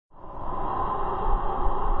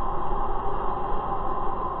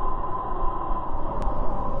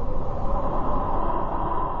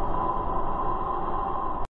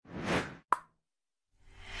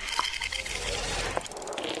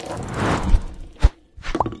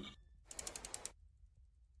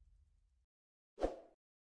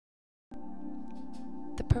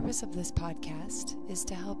purpose of this podcast is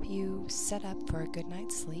to help you set up for a good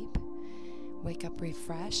night's sleep, wake up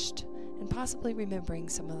refreshed, and possibly remembering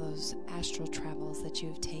some of those astral travels that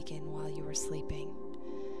you've taken while you were sleeping.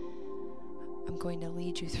 I'm going to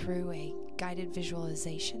lead you through a guided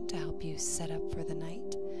visualization to help you set up for the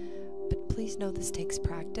night, but please know this takes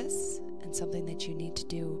practice and something that you need to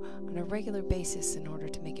do on a regular basis in order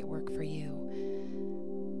to make it work for you.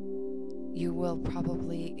 You will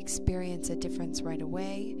probably experience a difference right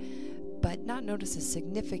away, but not notice a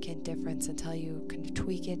significant difference until you can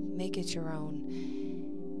tweak it, make it your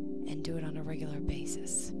own, and do it on a regular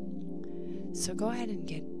basis. So go ahead and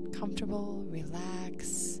get comfortable,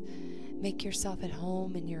 relax, make yourself at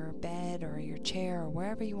home in your bed or your chair or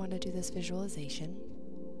wherever you want to do this visualization.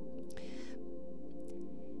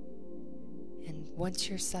 And once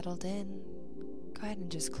you're settled in, go ahead and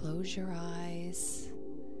just close your eyes.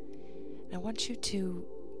 And I want you to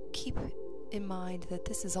keep in mind that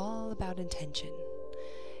this is all about intention.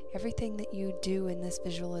 Everything that you do in this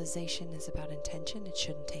visualization is about intention. It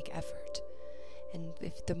shouldn't take effort. And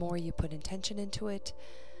if the more you put intention into it,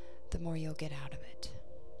 the more you'll get out of it.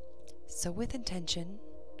 So with intention,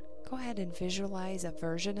 go ahead and visualize a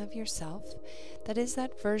version of yourself that is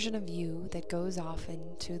that version of you that goes off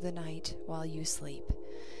into the night while you sleep.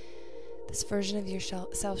 This version of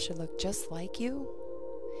yourself should look just like you.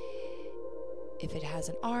 If it has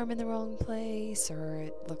an arm in the wrong place or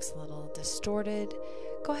it looks a little distorted,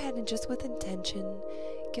 go ahead and just with intention,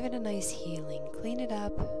 give it a nice healing. Clean it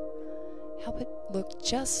up. Help it look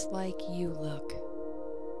just like you look.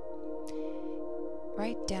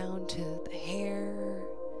 Right down to the hair,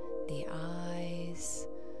 the eyes,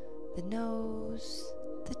 the nose,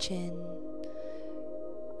 the chin,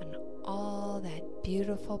 and all that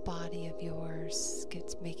beautiful body of yours,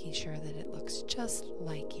 making sure that it looks just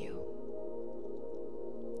like you.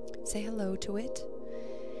 Say hello to it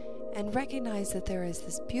and recognize that there is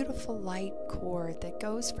this beautiful light cord that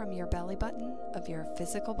goes from your belly button of your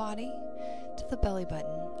physical body to the belly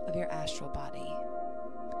button of your astral body.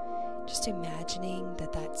 Just imagining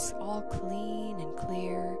that that's all clean and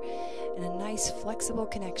clear and a nice flexible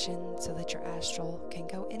connection so that your astral can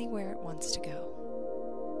go anywhere it wants to go.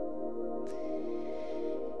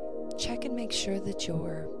 Check and make sure that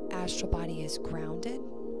your astral body is grounded.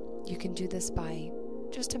 You can do this by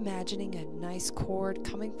just imagining a nice cord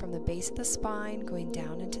coming from the base of the spine, going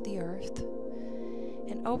down into the earth,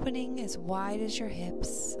 and opening as wide as your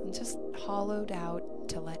hips, and just hollowed out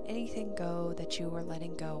to let anything go that you are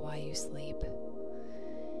letting go while you sleep.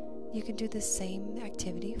 You can do the same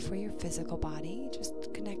activity for your physical body,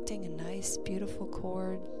 just connecting a nice, beautiful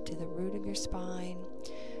cord to the root of your spine,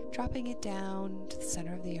 dropping it down to the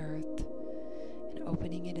center of the earth, and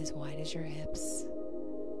opening it as wide as your hips.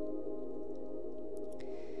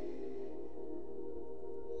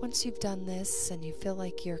 Once you've done this and you feel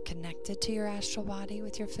like you're connected to your astral body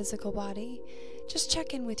with your physical body, just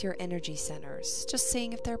check in with your energy centers, just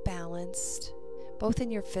seeing if they're balanced, both in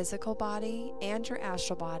your physical body and your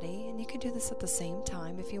astral body, and you can do this at the same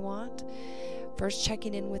time if you want. First,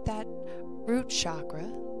 checking in with that root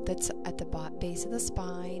chakra that's at the base of the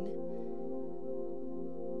spine,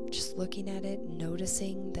 just looking at it,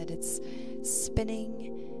 noticing that it's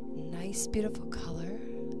spinning, nice, beautiful color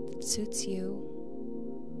that suits you.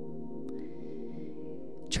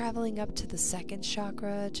 Traveling up to the second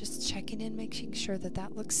chakra, just checking in, making sure that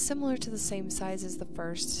that looks similar to the same size as the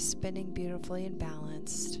first, spinning beautifully and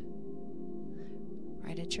balanced,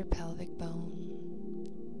 right at your pelvic bone.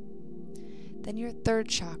 Then your third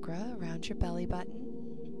chakra, around your belly button.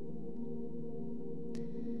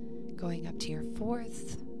 Going up to your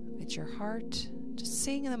fourth, at your heart, just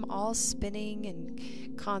seeing them all spinning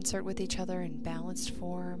in concert with each other in balanced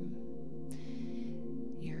form.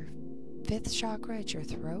 Fifth chakra at your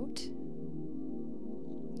throat,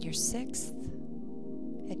 your sixth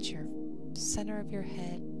at your center of your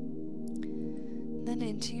head, then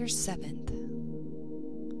into your seventh,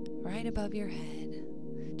 right above your head.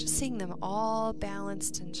 Just seeing them all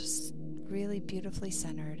balanced and just really beautifully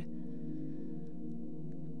centered.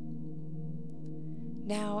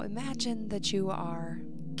 Now imagine that you are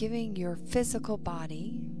giving your physical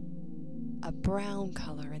body a brown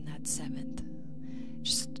color in that seventh.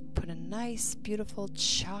 Just put a nice, beautiful,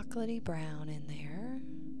 chocolatey brown in there.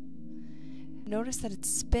 Notice that it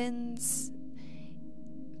spins,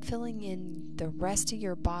 filling in the rest of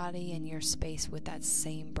your body and your space with that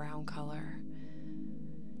same brown color.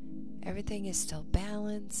 Everything is still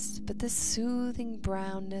balanced, but this soothing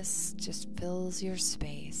brownness just fills your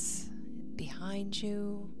space. Behind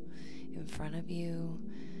you, in front of you,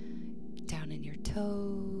 down in your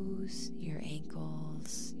toes, your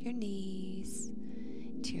ankles, your knees,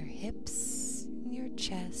 to your hips, your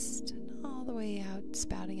chest, and all the way out,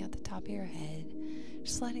 spouting out the top of your head.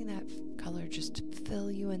 Just letting that color just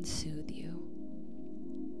fill you and soothe you.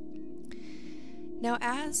 Now,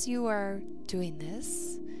 as you are doing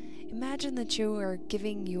this, imagine that you are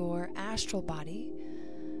giving your astral body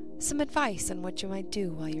some advice on what you might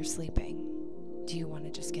do while you're sleeping. Do you want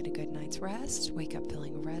to just get a good night's rest, wake up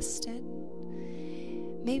feeling rested?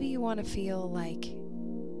 Maybe you want to feel like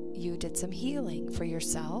you did some healing for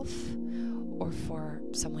yourself or for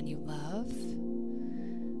someone you love.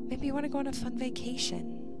 Maybe you want to go on a fun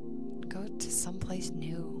vacation, go to someplace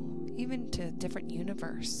new, even to a different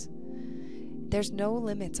universe. There's no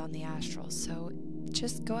limits on the astral, so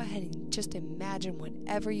just go ahead and just imagine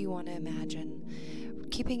whatever you want to imagine,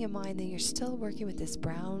 keeping in mind that you're still working with this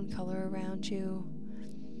brown color around you,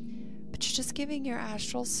 but you're just giving your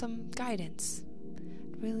astral some guidance.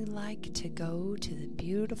 I'd really like to go to the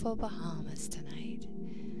beautiful Bahamas tonight.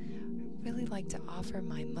 I'd really like to offer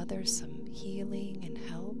my mother some healing and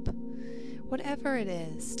help. Whatever it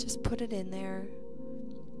is, just put it in there,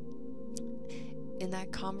 in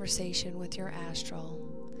that conversation with your astral,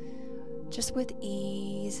 just with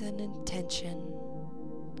ease and intention.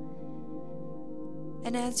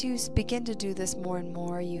 And as you begin to do this more and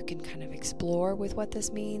more, you can kind of explore with what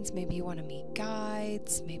this means. Maybe you want to meet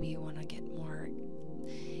guides, maybe you want to get more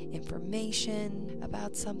information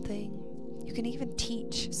about something. You can even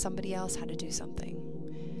teach somebody else how to do something.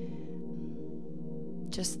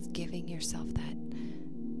 Just giving yourself that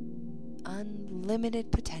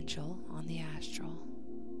unlimited potential on the astral.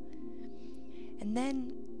 And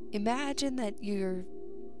then imagine that you're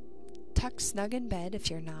tucked snug in bed if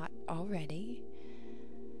you're not already,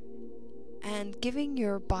 and giving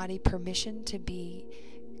your body permission to be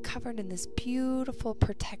covered in this beautiful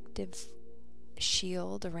protective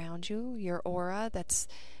shield around you, your aura that's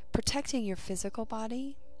protecting your physical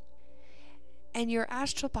body. And your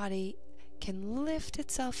astral body can lift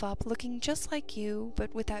itself up looking just like you,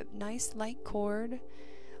 but with that nice light cord.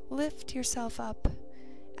 Lift yourself up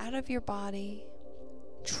out of your body,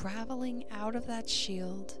 traveling out of that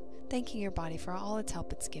shield, thanking your body for all its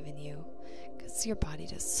help it's given you, because your body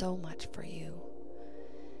does so much for you.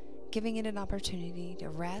 Giving it an opportunity to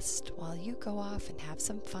rest while you go off and have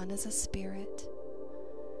some fun as a spirit.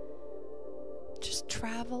 Just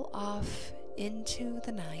travel off into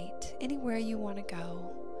the night, anywhere you want to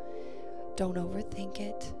go. Don't overthink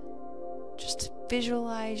it. Just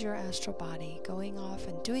visualize your astral body going off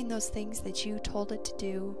and doing those things that you told it to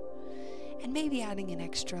do, and maybe adding an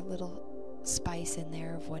extra little spice in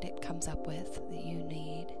there of what it comes up with that you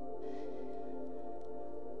need.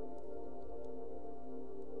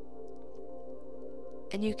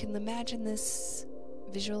 And you can imagine this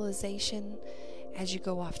visualization as you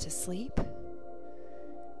go off to sleep.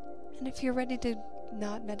 And if you're ready to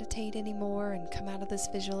not meditate anymore and come out of this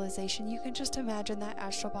visualization, you can just imagine that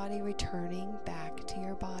astral body returning back to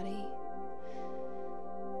your body,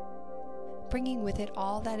 bringing with it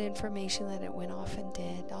all that information that it went off and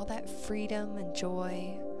did, all that freedom and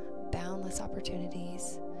joy, boundless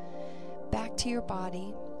opportunities, back to your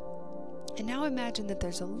body. And now imagine that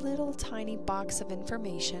there's a little tiny box of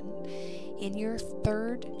information in your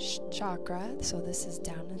third chakra. So this is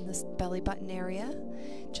down in this belly button area.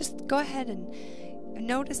 Just go ahead and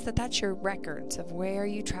notice that that's your records of where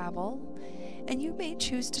you travel. And you may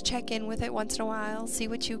choose to check in with it once in a while, see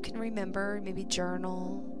what you can remember, maybe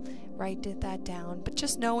journal, write that down. But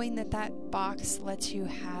just knowing that that box lets you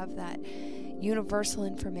have that universal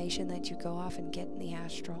information that you go off and get in the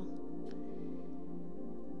astral.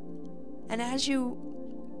 And as you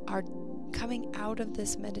are coming out of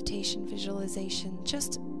this meditation visualization,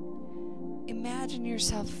 just imagine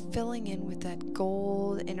yourself filling in with that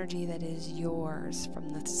gold energy that is yours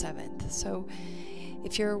from the 7th. So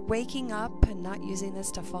if you're waking up and not using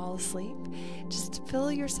this to fall asleep, just fill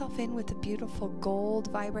yourself in with the beautiful gold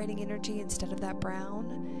vibrating energy instead of that brown.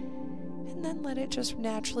 And then let it just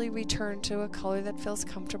naturally return to a color that feels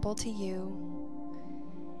comfortable to you.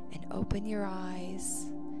 And open your eyes.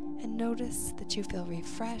 And notice that you feel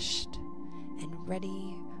refreshed and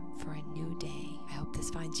ready for a new day. I hope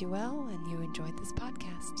this finds you well and you enjoyed this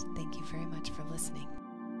podcast. Thank you very much for listening.